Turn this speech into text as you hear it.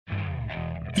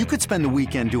You could spend the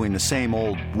weekend doing the same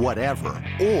old whatever,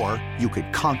 or you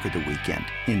could conquer the weekend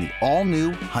in the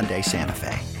all-new Hyundai Santa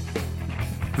Fe.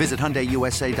 Visit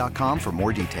HyundaiUSA.com for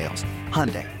more details.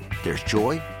 Hyundai, there's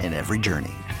joy in every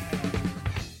journey.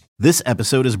 This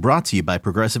episode is brought to you by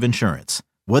Progressive Insurance.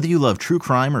 Whether you love true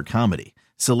crime or comedy,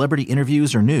 celebrity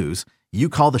interviews or news, you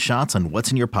call the shots on what's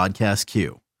in your podcast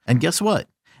queue. And guess what?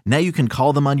 Now you can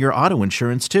call them on your auto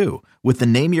insurance too with the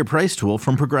Name Your Price tool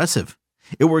from Progressive.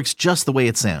 It works just the way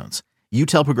it sounds. You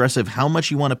tell Progressive how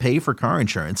much you want to pay for car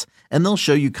insurance, and they'll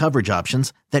show you coverage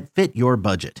options that fit your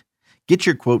budget. Get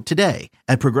your quote today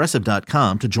at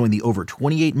Progressive.com to join the over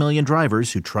 28 million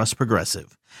drivers who trust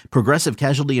Progressive. Progressive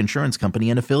Casualty Insurance Company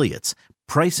and Affiliates.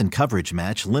 Price and coverage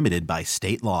match limited by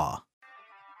state law.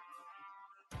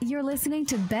 You're listening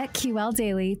to BetQL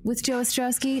Daily with Joe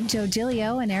Ostrowski, Joe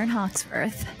Giglio, and Aaron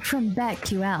Hawksworth from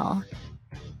BetQL.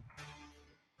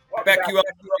 BetQL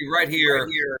right here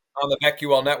on the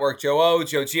BetQL Network. Joe O,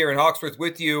 Joe G, Aaron Hawksworth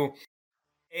with you.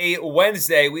 A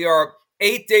Wednesday. We are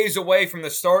 8 days away from the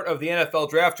start of the NFL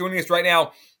Draft. Joining us right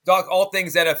now, talk all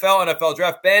things NFL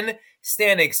Draft. Ben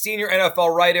Standig, senior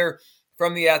NFL writer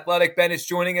from The Athletic. Ben is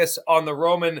joining us on the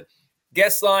Roman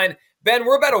guest line. Ben,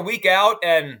 we're about a week out,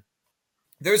 and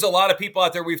there's a lot of people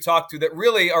out there we've talked to that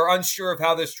really are unsure of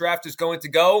how this draft is going to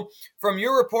go. From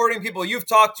your reporting, people you've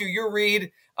talked to, your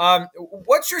read,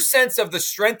 what's your sense of the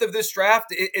strength of this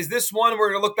draft? Is this one where we're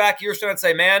going to look back years from now and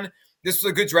say, man, this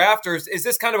was a good draft, or is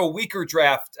this kind of a weaker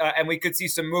draft, and we could see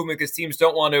some movement because teams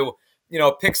don't want to,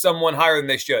 pick someone higher than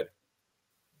they should?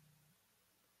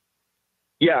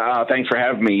 Yeah, thanks for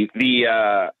having me.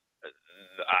 As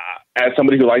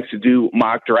somebody who likes to do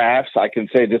mock drafts, I can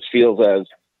say this feels as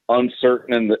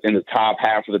uncertain in the top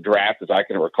half of the draft as I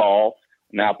can recall.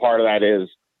 Now, part of that is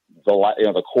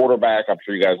the quarterback. I'm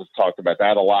sure you guys have talked about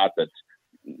that a lot. That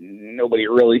nobody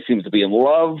really seems to be in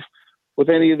love with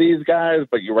any of these guys,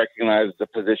 but you recognize the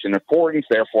position importance.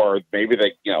 Therefore, maybe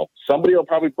somebody will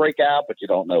probably break out, but you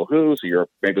don't know who, so you're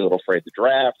maybe a little afraid to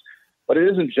draft. But it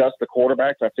isn't just the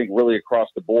quarterbacks. I think really across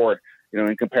the board,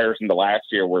 in comparison to last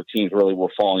year where teams really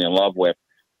were falling in love with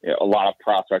a lot of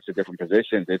prospects at different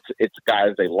positions. It's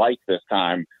guys they like this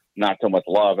time, not so much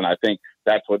love. And I think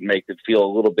that's what makes it feel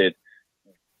a little bit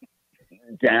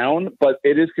down, but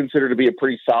it is considered to be a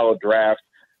pretty solid draft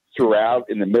throughout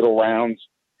in the middle rounds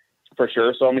for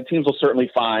sure. So, teams will certainly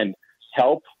find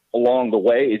help along the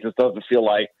way. It just doesn't feel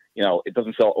like, it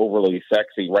doesn't feel overly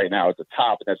sexy right now at the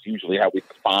top. And that's usually how we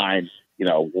define,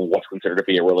 what's considered to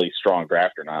be a really strong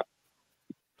draft or not.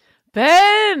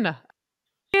 Ben,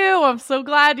 I'm so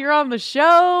glad you're on the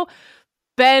show.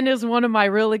 Ben is one of my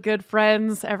really good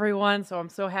friends, everyone. So I'm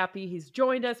so happy he's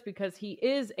joined us because he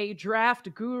is a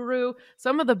draft guru.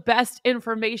 Some of the best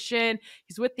information.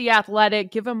 He's with The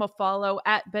Athletic. Give him a follow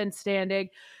at Ben Standig.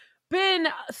 Ben,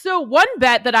 so one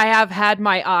bet that I have had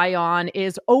my eye on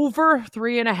is over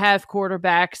 3.5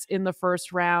 quarterbacks in the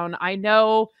first round. I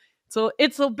know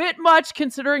it's a bit much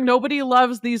considering nobody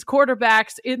loves these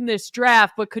quarterbacks in this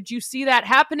draft, but could you see that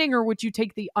happening, or would you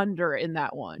take the under in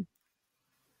that one?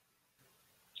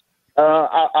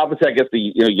 Obviously, I guess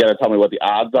you got to tell me what the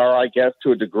odds are, I guess,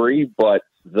 to a degree, but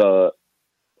the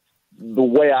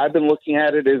way I've been looking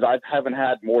at it is I haven't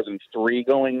had more than 3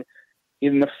 going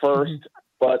in the first. Mm-hmm.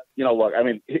 But, look,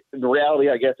 the reality,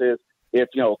 I guess, is if,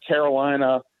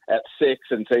 Carolina at 6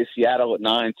 and, say, Seattle at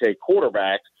 9 take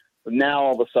quarterbacks, now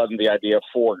all of a sudden the idea of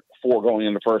four going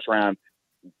in the first round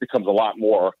becomes a lot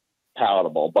more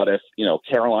palatable. But if,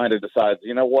 Carolina decides,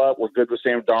 you know what, we're good with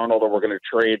Sam Darnold, or we're going to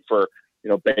trade for,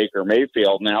 Baker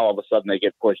Mayfield, now all of a sudden they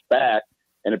get pushed back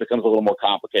and it becomes a little more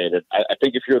complicated. I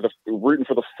think if you're rooting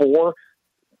for the 4,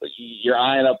 you're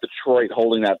eyeing up Detroit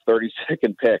holding that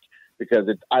 32nd pick, because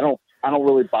I don't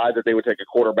really buy that they would take a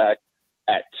quarterback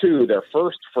at 2, their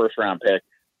first round pick.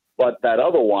 But that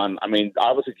other one,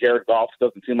 obviously Jared Goff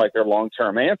doesn't seem like their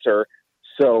long-term answer.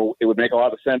 So it would make a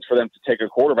lot of sense for them to take a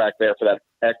quarterback there for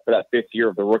that 5th year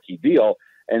of the rookie deal.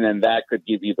 And then that could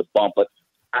give you the bump. But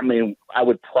I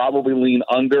would probably lean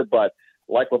under, but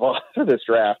like with all of this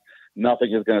draft,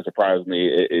 nothing is going to surprise me.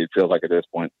 It feels like at this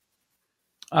point.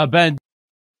 Ben,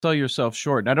 sell yourself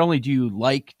short. Not only do you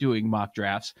like doing mock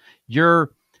drafts,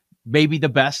 you're maybe the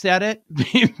best at it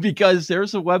because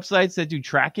there's some websites that do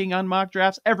tracking on mock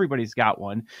drafts. Everybody's got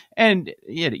one. And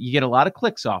you get a lot of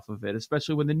clicks off of it,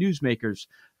 especially when the newsmakers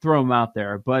throw them out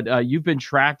there. But you've been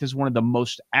tracked as one of the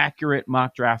most accurate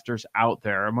mock drafters out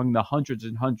there among the hundreds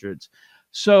and hundreds.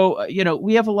 So,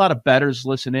 we have a lot of bettors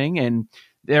listening, and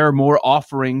there are more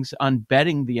offerings on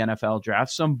betting the NFL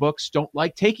draft. Some books don't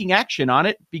like taking action on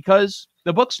it because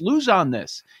the books lose on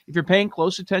this. If you're paying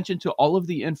close attention to all of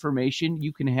the information,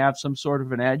 you can have some sort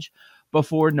of an edge.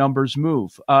 before numbers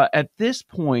move. At this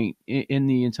point in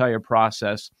the entire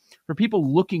process, for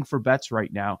people looking for bets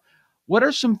right now, what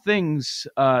are some things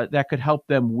that could help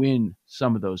them win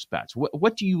some of those bets?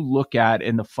 What do you look at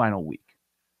in the final week?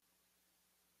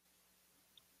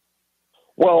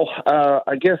 Well,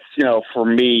 I guess, for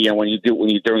me, and when you're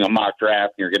doing a mock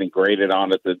draft and you're getting graded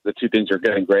on it, the two things you're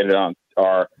getting graded on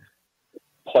are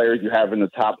players you have in the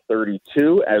top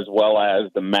 32, as well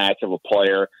as the match of a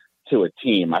player to a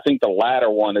team. I think the latter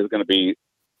one is going to be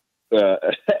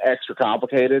extra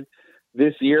complicated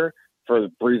this year for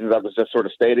the reasons I was just sort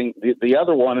of stating. The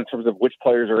other one, in terms of which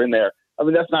players are in there, I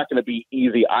mean, that's not going to be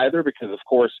easy either, because of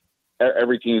course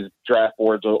every team's draft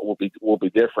boards will be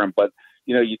different. But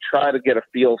you try to get a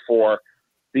feel for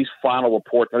these final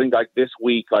reports. I think like this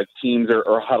week, like teams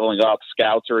are huddling up,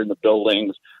 scouts are in the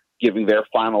buildings giving their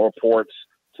final reports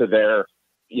to their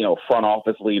front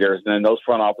office leaders, and then those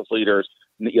front office leaders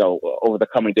over the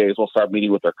coming days will start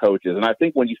meeting with their coaches. And I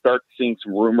think when you start seeing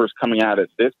some rumors coming out at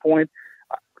this point,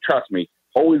 trust me,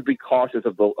 always be cautious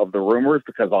of the rumors,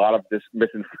 because a lot of this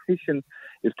misinformation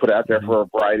is put out there for a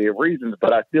variety of reasons.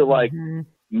 But I feel like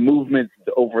movement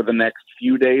over the next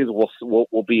few days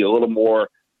will be a little more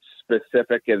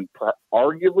specific and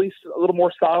arguably a little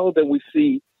more solid than we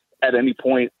see at any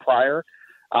point prior.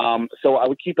 So I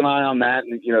would keep an eye on that,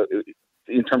 and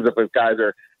in terms of if guys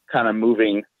are kind of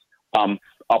moving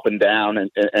up and down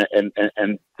and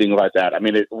things like that. I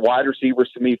mean, wide receivers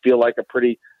to me feel like a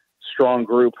pretty strong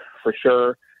group for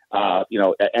sure.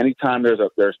 Anytime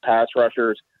there's pass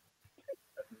rushers,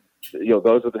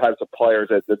 those are the types of players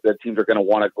that teams are going to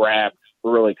want to grab,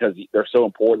 really, because they're so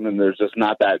important and there's just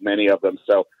not that many of them.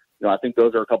 So, I think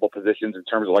those are a couple positions in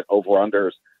terms of like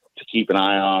over-unders to keep an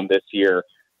eye on this year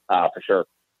for sure.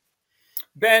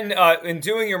 Ben, in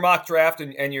doing your mock draft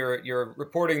and your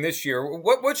reporting this year,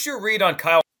 what's your read on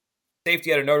Kyle,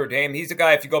 safety out of Notre Dame? He's a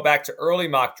guy, if you go back to early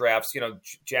mock drafts,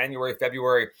 January,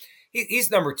 February, he's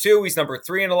number 2, he's number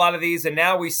 3 in a lot of these, and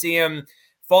now we see him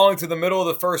falling to the middle of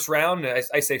the first round.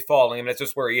 I say falling, I mean, that's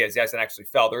just where he is. He hasn't actually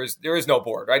fell. There is no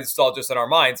board, right? It's all just in our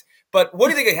minds. But what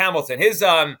do you think of Hamilton?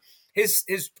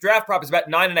 His draft prop is about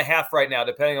 9.5 right now,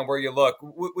 depending on where you look.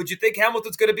 Would you think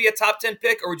Hamilton's going to be a top 10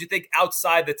 pick, or would you think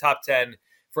outside the top 10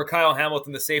 for Kyle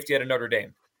Hamilton, the safety out of Notre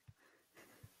Dame?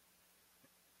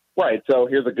 Right. So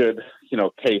here's a good,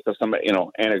 case of some,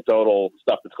 anecdotal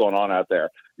stuff that's going on out there.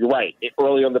 You're right.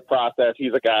 Early in the process,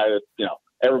 he's a guy that,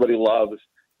 everybody loves.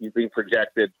 He's being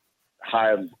projected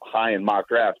high in mock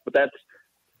drafts. But that's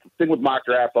the thing with mock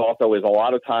drafts also, is a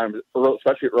lot of times,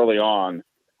 especially early on,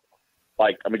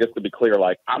 just to be clear,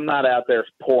 I'm not out there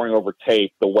pouring over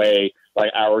tape the way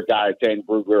our guy Dane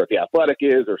Brugler at The Athletic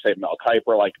is, or say Mel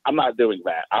Kiper. I'm not doing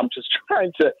that. I'm just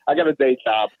trying to. I got a day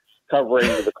job covering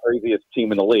the craziest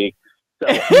team in the league.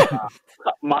 So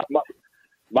my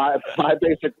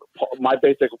basic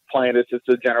plan is just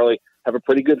to generally have a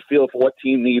pretty good feel for what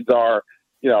team needs are.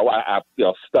 I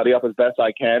study up as best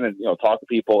I can, and talk to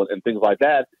people and things like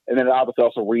that, and then obviously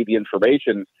also read the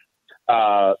information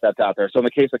that's out there. So in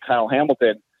the case of Kyle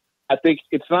Hamilton, I think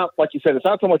it's not, like you said, it's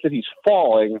not so much that he's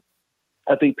falling.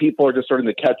 I think people are just starting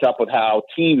to catch up with how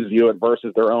teams view it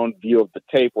versus their own view of the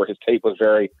tape, where his tape was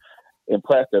very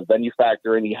impressive. Then you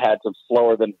factor in he had some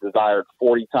slower than desired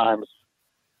 40 times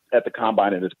at the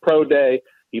combine in his pro day.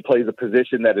 He plays a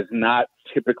position that is not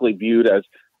typically viewed as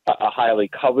a highly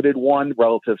coveted one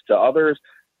relative to others,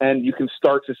 and you can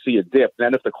start to see a dip.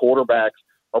 Then if the quarterbacks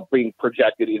are being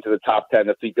projected into the top 10,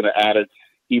 that's going to add it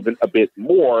even a bit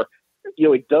more.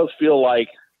 It does feel like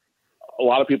a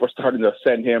lot of people are starting to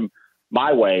send him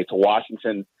my way to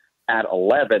Washington at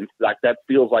 11. That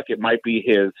feels like it might be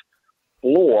his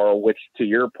floor, which, to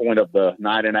your point of the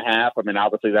 9.5, I mean,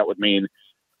 obviously that would mean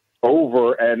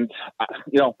over. And,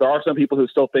 there are some people who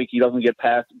still think he doesn't get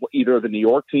past either of the New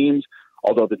York teams,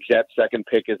 although the Jets' second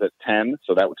pick is at 10,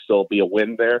 so that would still be a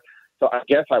win there. So I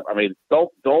guess,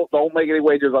 don't make any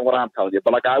wagers on what I'm telling you,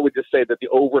 but I would just say that the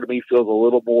over to me feels a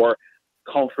little more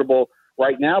comfortable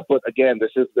right now. But again,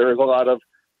 there is a lot of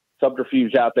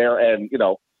subterfuge out there, and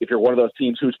if you're one of those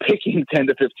teams who's picking 10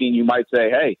 to 15, you might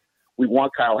say, hey, we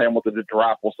want Kyle Hamilton to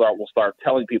drop. We'll start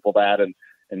telling people that, and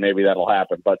maybe that'll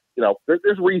happen. But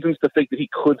there's reasons to think that he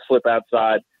could slip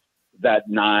outside that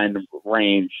 9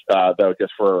 range, though,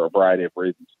 just for a variety of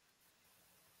reasons.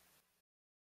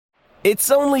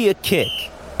 It's only a kick,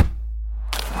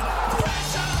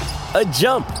 a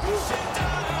jump,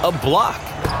 a block.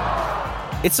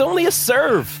 It's only a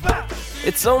serve.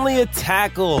 It's only a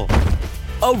tackle,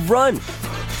 a run.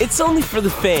 It's only for the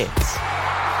fans.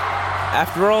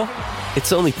 After all,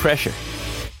 it's only pressure.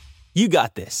 You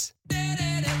got this.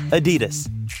 Adidas.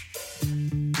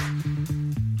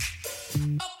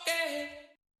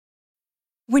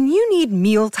 When you need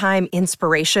mealtime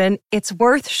inspiration, it's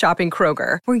worth shopping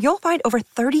Kroger, where you'll find over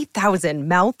 30,000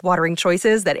 mouth-watering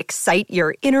choices that excite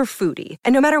your inner foodie.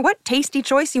 And no matter what tasty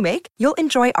choice you make, you'll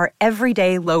enjoy our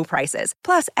everyday low prices,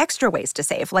 plus extra ways to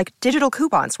save, like digital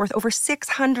coupons worth over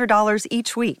 $600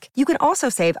 each week. You can also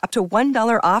save up to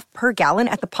 $1 off per gallon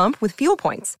at the pump with fuel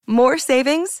points. More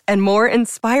savings and more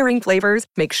inspiring flavors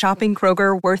make shopping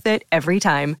Kroger worth it every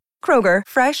time. Kroger,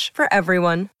 fresh for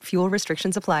everyone. Fuel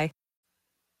restrictions apply.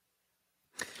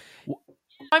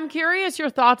 I'm curious your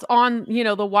thoughts on,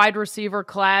 the wide receiver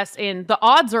class, and the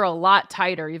odds are a lot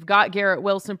tighter. You've got Garrett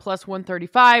Wilson plus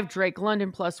 135, Drake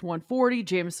London plus 140,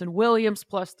 Jameson Williams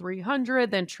plus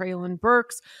 300, then Treylon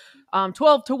Burks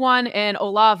 12-1, and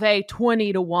Olave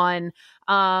 20-1.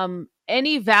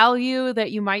 Any value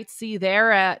that you might see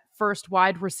there at first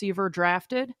wide receiver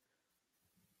drafted?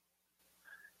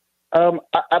 I'm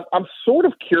sort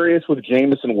of curious with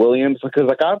Jameson Williams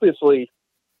because, obviously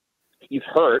he's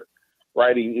hurt.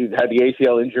 Right, he had the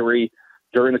ACL injury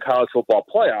during the college football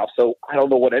playoffs, so I don't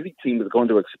know what any team is going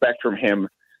to expect from him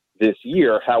this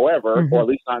year. However, or at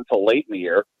least not until late in the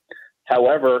year.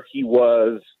 However, he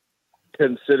was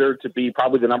considered to be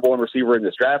probably the number one receiver in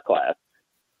this draft class.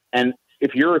 And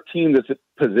if you're a team that's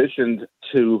positioned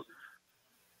to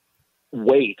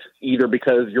wait, either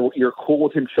because you're cool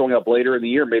with him showing up later in the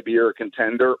year, maybe you're a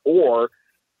contender, or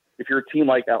if you're a team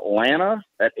like Atlanta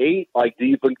at 8, do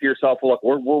you think to yourself, well, look,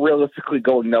 we're realistically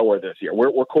going nowhere this year.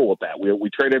 We're cool with that. We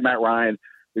traded Matt Ryan.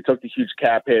 We took the huge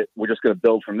cap hit. We're just going to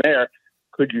build from there.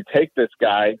 Could you take this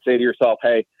guy and say to yourself,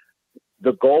 hey,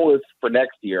 the goal is for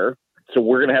next year, so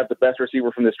we're going to have the best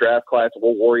receiver from this draft class.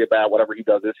 We'll worry about whatever he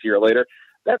does this year or later.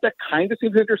 That kind of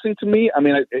seems interesting to me. I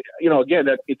mean, again,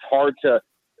 it's hard to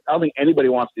 – I don't think anybody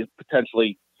wants to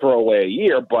potentially throw away a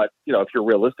year, but, if you're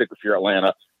realistic, if you're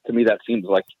Atlanta, to me that seems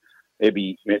like –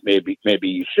 Maybe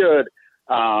you should.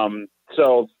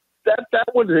 So that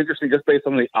one is interesting just based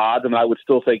on the odds. I mean, I would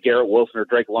still say Garrett Wilson or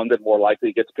Drake London more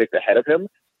likely gets picked ahead of him.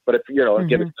 But if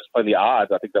again, it's just by the odds,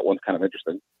 I think that one's kind of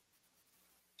interesting.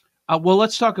 Well,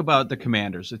 let's talk about the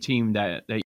Commanders, a team that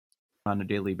you on a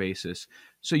daily basis.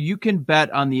 So you can bet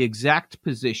on the exact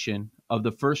position of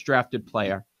the first drafted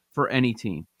player for any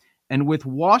team. And with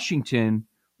Washington,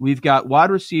 we've got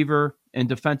wide receiver and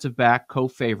defensive back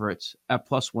co-favorites at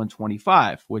plus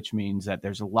 125, which means that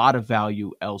there's a lot of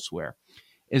value elsewhere.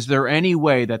 Is there any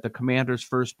way that the Commanders'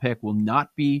 first pick will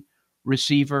not be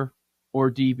receiver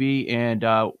or DB? And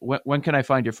when can I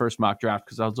find your first mock draft?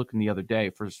 Because I was looking the other day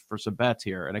for some bets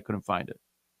here, and I couldn't find it.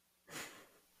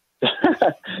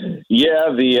 Yeah,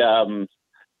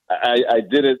 I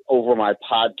did it over my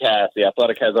podcast. The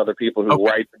Athletic has other people who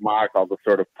write the mocks. I'll just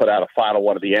sort of put out a final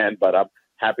one at the end, but I'm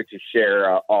happy to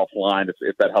share offline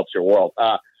if that helps your world.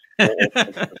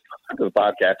 The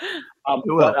podcast.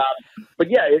 But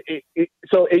yeah,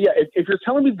 if you're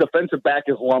telling me the defensive back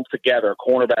is lumped together,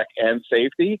 cornerback and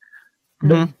safety,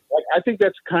 I think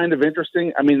that's kind of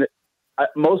interesting. I mean,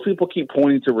 most people keep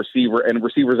pointing to receiver, and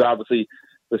receiver is obviously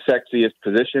the sexiest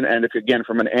position. And if, again,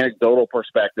 from an anecdotal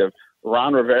perspective,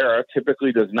 Ron Rivera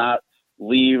typically does not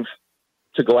leave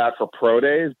to go out for pro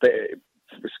days.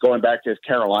 It's going back to his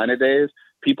Carolina days.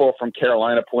 People from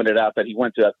Carolina pointed out that he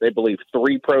went to, they believe,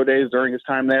 3 pro days during his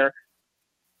time there.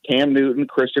 Cam Newton,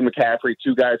 Christian McCaffrey,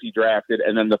 2 guys he drafted,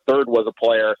 and then the third was a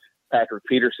player, Patrick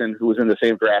Peterson, who was in the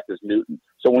same draft as Newton.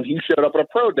 So when he showed up at a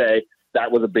pro day,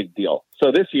 that was a big deal.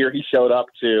 So this year he showed up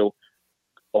to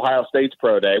Ohio State's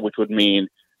pro day, which would mean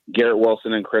Garrett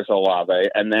Wilson and Chris Olave.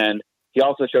 And then he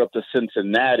also showed up to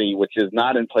Cincinnati, which is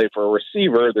not in play for a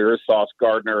receiver. There is Sauce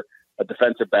Gardner, a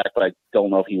defensive back, but I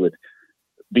don't know if he would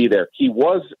be there. He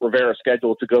was, Rivera,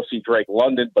 scheduled to go see Drake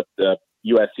London, but the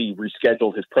USC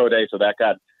rescheduled his pro day, so that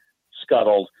got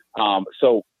scuttled.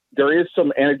 So there is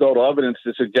some anecdotal evidence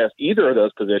to suggest either of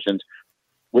those positions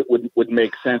would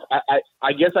make sense.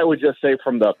 I guess I would just say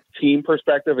from the team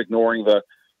perspective, ignoring the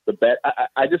bet,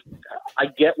 I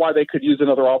get why they could use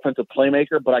another offensive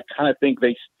playmaker, but I kind of think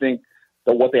they think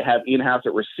that what they have in-house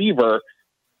at receiver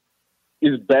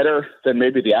is better than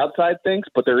maybe the outside thinks,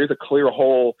 but there is a clear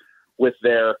hole with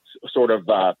their sort of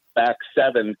back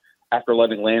 7 after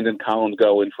letting Landon Collins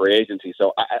go in free agency.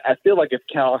 So I feel like if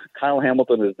Kyle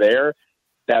Hamilton is there,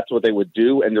 that's what they would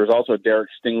do. And there's also Derek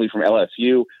Stingley from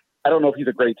LSU. I don't know if he's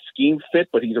a great scheme fit,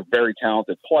 but he's a very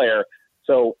talented player.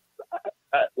 So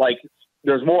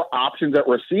there's more options at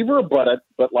receiver, but I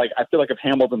feel like if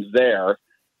Hamilton's there,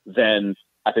 then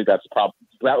I think that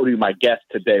would be my guess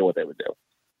today what they would do.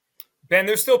 Ben,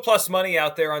 there's still plus money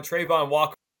out there on Trayvon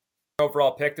Walker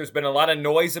overall pick. There's been a lot of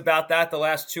noise about that the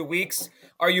last 2 weeks.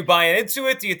 Are you buying into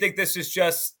it? Do you think this is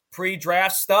just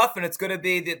pre-draft stuff, and it's going to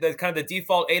be the kind of the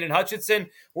default Aiden Hutchinson.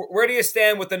 Where do you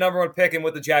stand with the number one pick and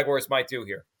what the Jaguars might do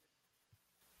here?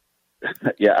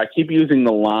 Yeah, I keep using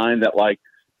the line that, like,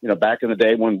 back in the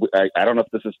day when I don't know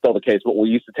if this is still the case, but we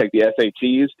used to take the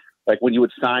SATs. Like when you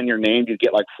would sign your name, you'd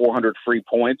get like 400 free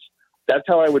points. That's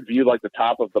how I would view like the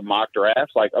top of the mock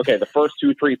drafts. Like, okay, the first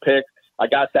 2-3 picks, I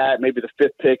got that. Maybe the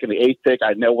 5th pick and the 8th pick,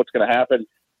 I know what's going to happen.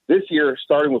 This year,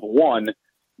 starting with 1,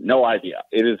 no idea.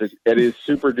 It is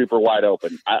super duper wide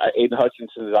open. Aiden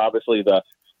Hutchinson is obviously the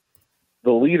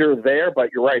leader there,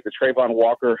 but you're right. The Trayvon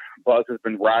Walker buzz has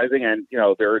been rising, and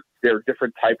they're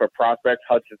different type of prospects.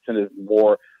 Hutchinson is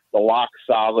more the lock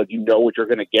solid. You know what you're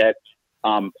going to get.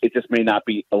 It just may not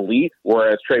be elite,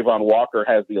 whereas Trayvon Walker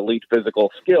has the elite physical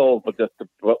skills, but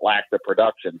lacks the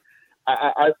production.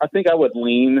 I think I would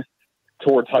lean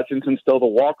towards Hutchinson still. The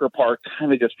Walker part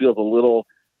kind of just feels a little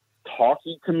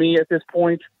talky to me at this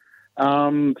point.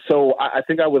 So I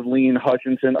think I would lean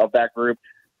Hutchinson of that group.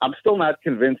 I'm still not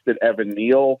convinced that Evan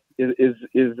Neal is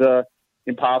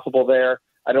impossible there.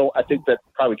 I think that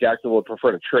probably Jacksonville would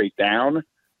prefer to trade down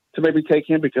to maybe take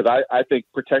him, because I think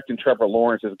protecting Trevor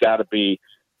Lawrence has got to be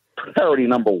priority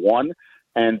number 1,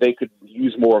 and they could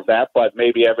use more of that. But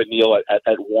maybe Evan Neal at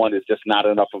 1 is just not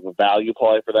enough of a value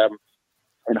play for them.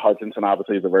 And Hutchinson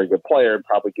obviously is a very good player and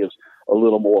probably gives a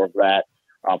little more of that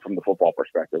from the football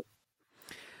perspective.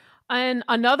 And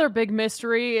another big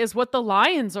mystery is what the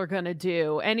Lions are going to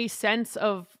do. Any sense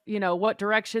of, what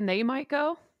direction they might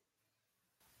go?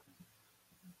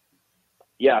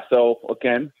 Yeah, so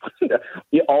again,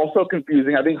 also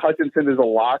confusing. I think Hutchinson is a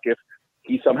lock if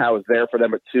he somehow is there for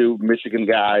them at 2, Michigan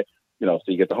guy. So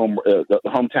you get the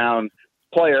hometown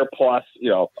player plus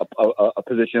a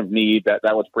position of need. That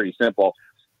was pretty simple.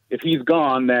 If he's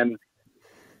gone, then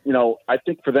I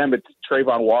think for them it's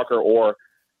Trayvon Walker or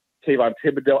Kayvon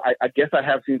Thibodeau. I guess I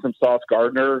have seen some Sauce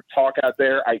Gardner talk out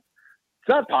there.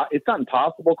 It's not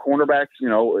impossible. Cornerbacks,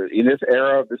 in this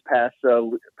era, this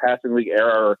passing league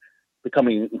era, are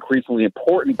becoming increasingly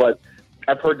important. But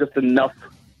I've heard just enough,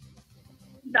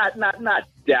 not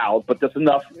doubt, but just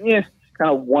enough kind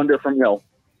of wonder from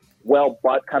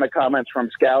but kind of comments from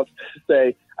scouts to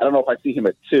say I don't know if I see him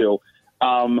at 2.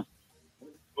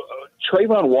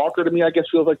 Trayvon Walker to me, I guess,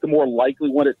 feels like the more likely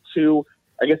one at 2.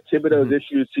 I guess Thibodeau's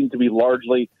issues seem to be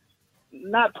largely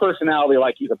not personality,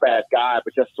 like he's a bad guy,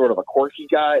 but just sort of a quirky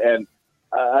guy. And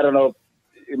I don't know,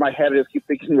 in my head I just keep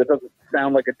thinking that doesn't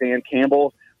sound like a Dan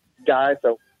Campbell guy.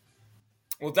 So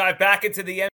we'll dive back into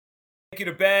the end. Thank you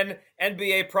to Ben.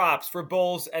 NBA props for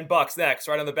Bulls and Bucks next,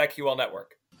 right on the BetQL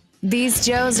Network. These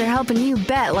Joes are helping you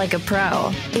bet like a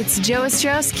pro. It's Joe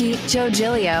Ostrowski, Joe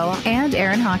Giglio, and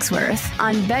Aaron Hawksworth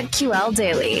on BetQL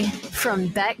Daily from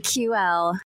BetQL.